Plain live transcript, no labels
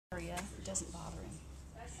doesn't bother him,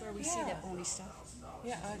 where we see that bony stuff.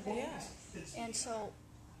 Yeah, yeah. And so,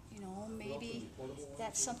 you know, maybe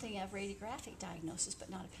that's something of radiographic diagnosis, but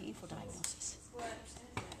not a painful diagnosis.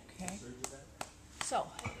 Okay. So,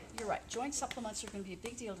 you're right. Joint supplements are going to be a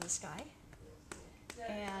big deal to this guy.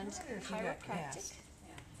 And chiropractic.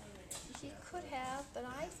 He could have, but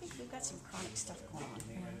I think we've got some chronic stuff going on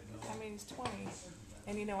here. I mean, he's 20.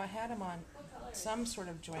 And, you know, I had him on some sort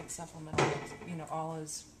of joint supplement, you know, all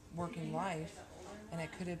his working life. And it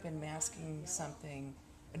could have been masking something,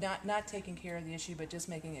 not taking care of the issue, but just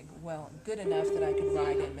making it, well, good enough that I could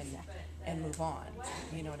ride him and move on.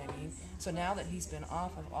 You know what I mean? So now that he's been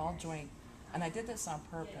off of all joint, and I did this on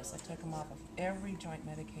purpose. I took him off of every joint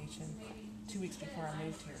medication 2 weeks before I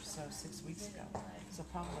moved here, so 6 weeks ago. So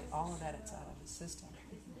probably all of that is out of his system.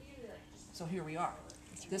 So here we are.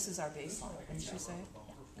 This is our baseline, wouldn't you say?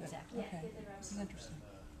 Yeah, exactly. Okay, this is interesting.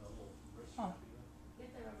 Huh.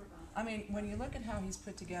 I mean, when you look at how he's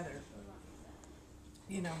put together,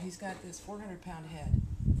 you know, he's got this 400-pound head,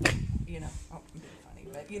 you know, oh, I'm being funny,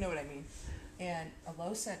 but you know what I mean, and a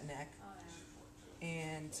low-set neck,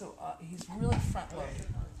 and so he's really front-loaded.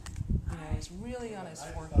 You know, he's really on his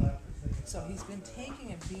forehead. So he's been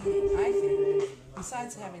taking a beating, I think,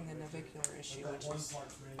 besides having the navicular issue, which is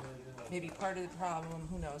maybe part of the problem,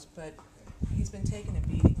 who knows, but he's been taking a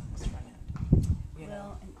beating on his front end. You know?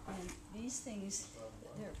 Well, and these things,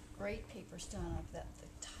 there are great papers done of that, the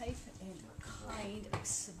type and kind of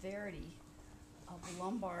severity of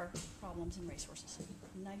lumbar problems in racehorses.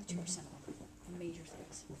 92% of them, the major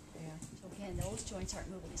things. Yeah. So again, those joints aren't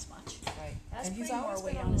moving as much. Right. That's And he's putting more always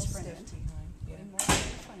weight been on his little front stiff end. behind. Yeah. Putting more weight on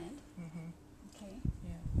the front end. Mm-hmm. Okay.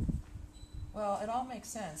 Yeah. Well, it all makes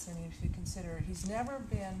sense. I mean, if you consider he's never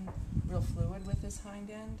been real fluid with his hind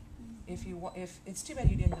end. If it's too bad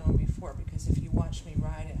you didn't know him before, because if you watched me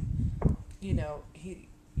ride him, you know, he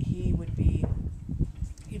would be.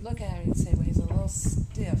 You'd look at him and say, well, he's a little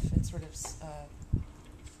stiff and sort of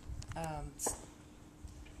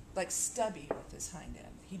like stubby with his hind end.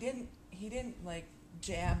 He didn't like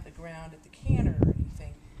jab the ground at the canter or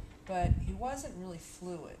anything, but he wasn't really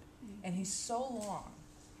fluid. And he's so long.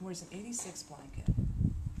 He wears an 86 blanket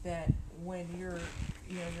that when you're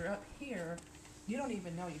up here, you don't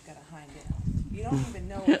even know you've got a hind end. You don't even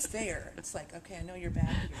know it's there. It's like, okay, I know you're back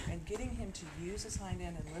here. And getting him to use his hind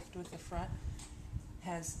end and lift with the front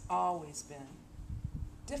has always been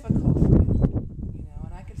difficult for me. You know,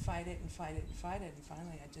 and I could fight it and fight it and fight it, and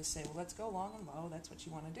finally I'd just say, well, let's go long and low. That's what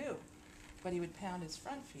you want to do. But he would pound his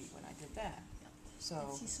front feet when I did that. Yep. So.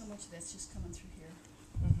 I see so much of that's just coming through here.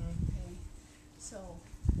 Mm-hmm. Okay. So.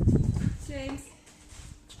 James.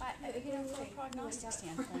 You know, from a prognostic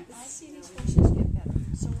standpoint, I see these horses get better.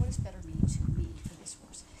 So what does better mean to me for this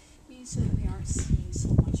horse? It means that we aren't seeing so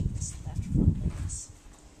much of this left front lace.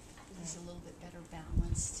 He's a little bit better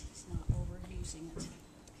balanced. He's not overusing it.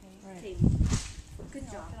 Okay. Right. Good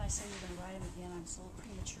You know, job. can I say you're going to ride him again? I'm so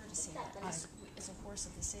premature to say that. As a horse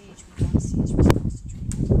of this age, we want to see his response to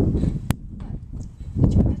treatment. But the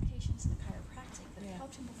joint medications and the chiropractic that have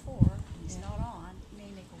helped him before, and he's not on, may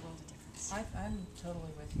make a world of difference. I'm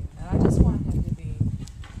totally with you. And I just want him to be,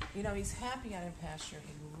 you know, he's happy out in pasture.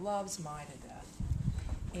 He loves my to death.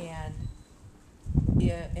 And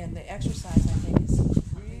the exercise, I think, is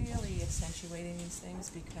really accentuating these things,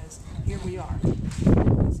 because here we are.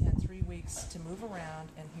 He's had 3 weeks to move around,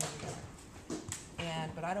 and here we are.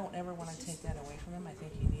 But I don't ever want to take that away from him. I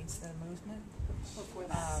think he needs the movement.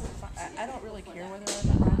 I don't really care whether I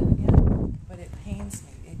ever ride him again, but it pains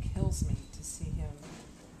me, it kills me to see him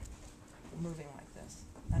moving like this.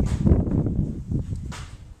 I mean,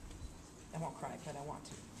 I won't cry, but I want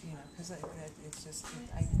to, you know, because it's just,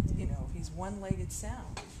 you know, he's one-legged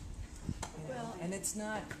sound, you know, Well, and it's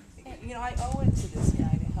not, you know, I owe it to this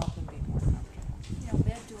guy to help him be more comfortable. You know,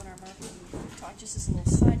 Bev doing our marketing talk, just as a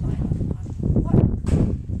little sideline on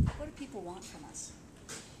what do people want from us?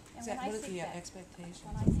 And What is the back, expectation?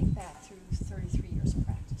 when I think back through 33 years of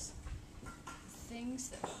practice, things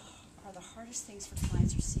that are the hardest things for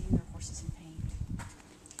clients are seeing their horses in pain.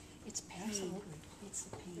 It's pain. Absolutely. It's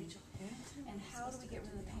the pain. Yeah. And how do we get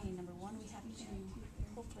rid of the pain? Number one, we have to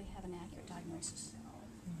hopefully have an accurate diagnosis.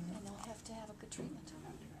 Mm-hmm. And they'll have to have a good treatment.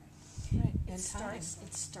 Right. It starts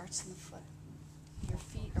in the foot. Your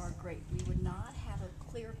feet are great. We would not have a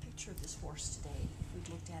clear picture of this horse today if we'd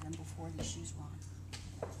looked at him before these shoes were on.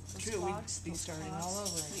 Those True, we'd clogs, be those starting clogs, all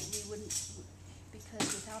over again. We wouldn't,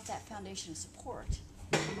 because without that foundation of support,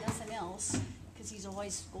 nothing else, because he's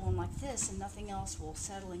always going like this, and nothing else will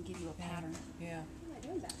settle and give you a pattern. Yeah. What am I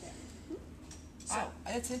doing back there? So,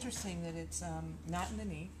 It's interesting that it's not in the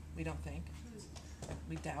knee, we don't think.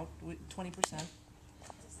 We doubt 20%.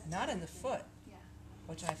 not in the foot, Yeah.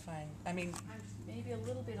 which I find, I mean, Maybe a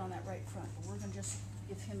little bit on that right front, but we're gonna just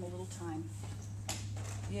give him a little time.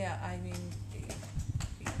 yeah, I mean,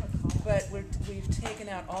 but we've taken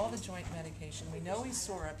out all the joint medication. We know he's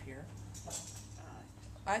sore up here.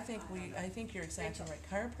 I think you're exactly right.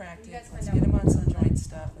 Chiropractic, let's get him on some joint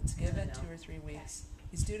stuff. Let's give it 2 or 3 weeks.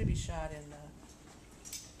 He's due to be shot in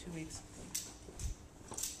 2 weeks.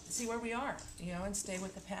 See where we are, you know, and stay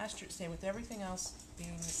with the pasture, stay with everything else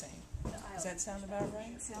being the same. Does that sound about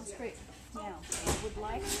right? Sounds great. Now, I would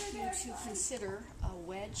like you to consider a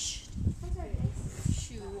wedge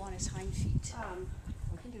shoe on his hind feet.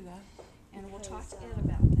 We can do that. And we'll talk to Ed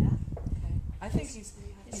about that. Okay. I think he's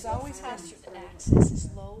His always had. posture axis is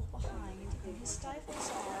low behind, and his stifles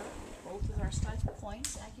are, both of our stifle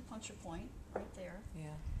points, acupuncture point, right there.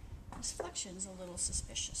 Yeah, His flexion's a little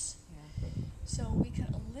suspicious. yeah. So we can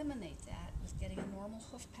eliminate that with getting a normal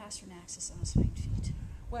hoof pastern axis on his hind feet.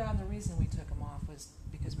 Well, and the reason we took him off was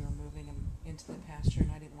because we were moving him into the pasture,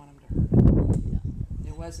 and I didn't want him to hurt him.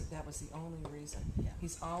 Yeah. It wasn't. That was the only reason. Yeah.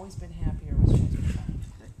 He's always been happier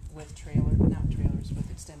with not trailers, with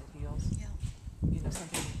extended heels. Yeah. You know,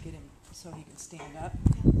 something to get him so he can stand up.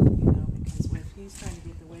 Yeah. You know, because if he's trying to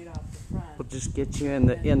get the weight off the front, We'll just get you in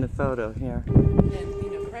the photo here. then, you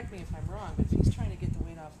know, correct me if I'm wrong, but if he's trying to get the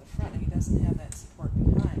weight off the front and he doesn't have that support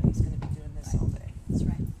behind,